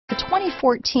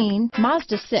2014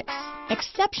 Mazda 6.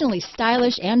 Exceptionally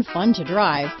stylish and fun to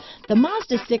drive, the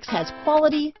Mazda 6 has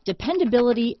quality,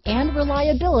 dependability, and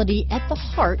reliability at the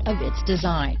heart of its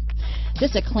design.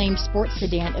 This acclaimed sports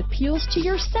sedan appeals to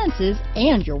your senses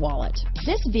and your wallet.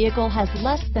 This vehicle has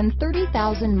less than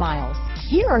 30,000 miles.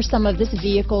 Here are some of this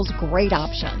vehicle's great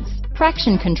options: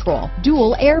 traction control,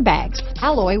 dual airbags,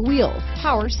 alloy wheels,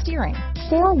 power steering,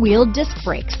 four-wheel disc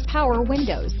brakes, power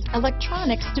windows,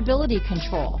 electronic stability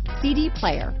control, CD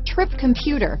player, trip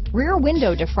computer, rear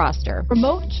window defroster,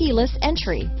 remote keyless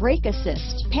entry, brake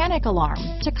assist, panic alarm,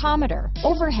 tachometer,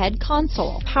 overhead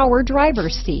console, power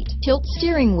driver's seat, tilt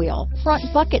steering wheel, front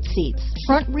bucket seats,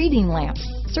 front reading lamps.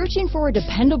 Searching for a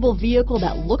dependable vehicle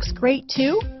that looks great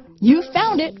too? You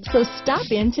found it, so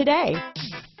stop in today.